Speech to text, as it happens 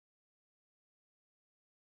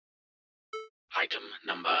Item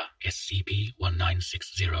number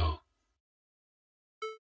SCP-1960.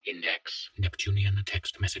 Index Neptunian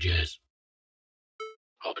text messages.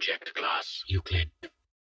 Object class Euclid.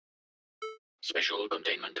 Special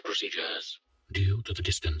containment procedures. Due to the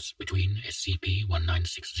distance between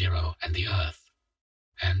SCP-1960 and the Earth,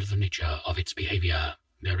 and the nature of its behavior,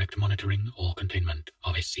 direct monitoring or containment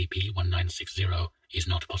of SCP-1960 is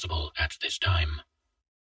not possible at this time.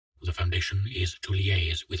 The Foundation is to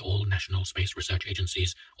liaise with all national space research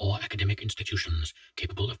agencies or academic institutions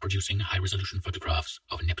capable of producing high-resolution photographs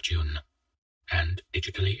of Neptune, and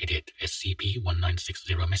digitally edit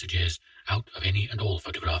SCP-1960 messages out of any and all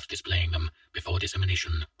photographs displaying them before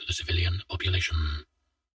dissemination to the civilian population.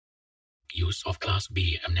 Use of Class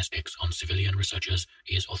B amnestics on civilian researchers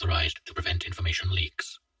is authorized to prevent information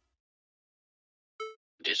leaks.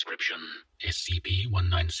 Description: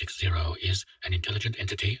 SCP-1960 is an intelligent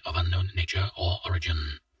entity of unknown nature or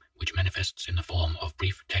origin, which manifests in the form of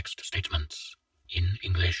brief text statements, in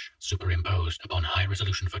English, superimposed upon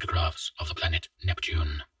high-resolution photographs of the planet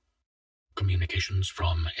Neptune. Communications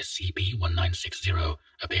from SCP-1960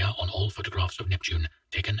 appear on all photographs of Neptune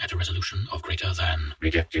taken at a resolution of greater than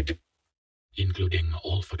rejected, including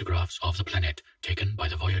all photographs of the planet taken by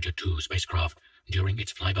the Voyager 2 spacecraft during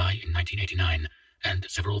its flyby in 1989, and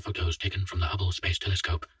several photos taken from the Hubble Space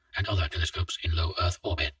Telescope and other telescopes in low Earth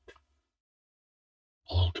orbit.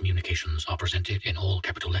 All communications are presented in all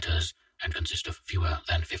capital letters and consist of fewer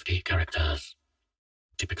than 50 characters,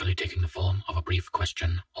 typically taking the form of a brief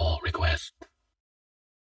question or request.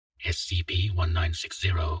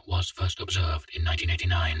 SCP-1960 was first observed in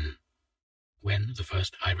 1989, when the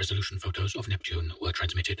first high-resolution photos of Neptune were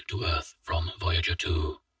transmitted to Earth from Voyager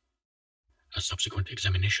 2. A subsequent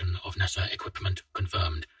examination of NASA equipment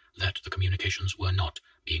confirmed that the communications were not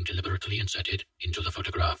being deliberately inserted into the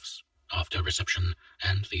photographs after reception,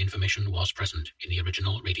 and the information was present in the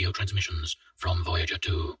original radio transmissions from Voyager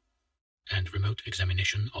 2. And remote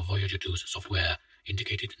examination of Voyager 2's software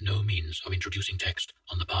indicated no means of introducing text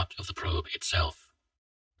on the part of the probe itself.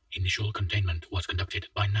 Initial containment was conducted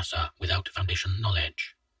by NASA without Foundation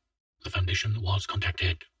knowledge. The Foundation was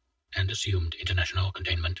contacted and assumed international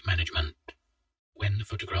containment management. When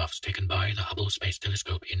photographs taken by the Hubble Space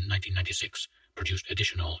Telescope in 1996 produced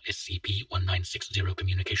additional SCP-1960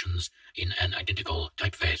 communications in an identical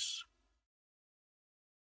typeface.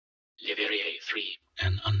 Leverrier 3,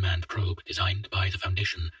 an unmanned probe designed by the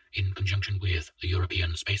Foundation in conjunction with the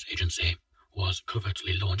European Space Agency, was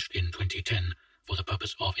covertly launched in 2010 for the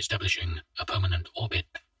purpose of establishing a permanent orbit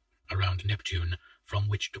around Neptune from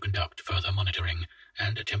which to conduct further monitoring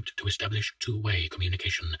and attempt to establish two-way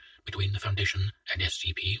communication between the Foundation and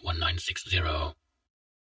SCP-1960.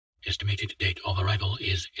 Estimated date of arrival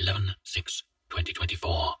is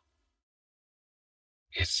 11/6/2024.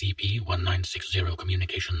 SCP-1960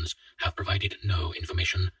 communications have provided no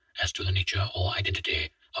information as to the nature or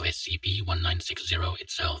identity of SCP-1960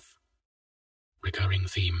 itself. Recurring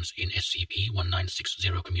themes in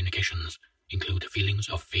SCP-1960 communications include feelings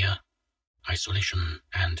of fear, isolation,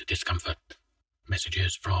 and discomfort.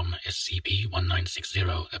 Messages from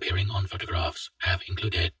SCP-1960 appearing on photographs have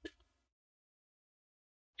included: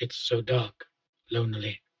 "It's so dark,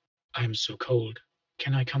 lonely. I'm so cold.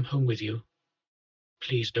 Can I come home with you?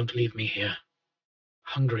 Please don't leave me here.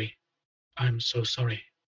 Hungry. I'm so sorry.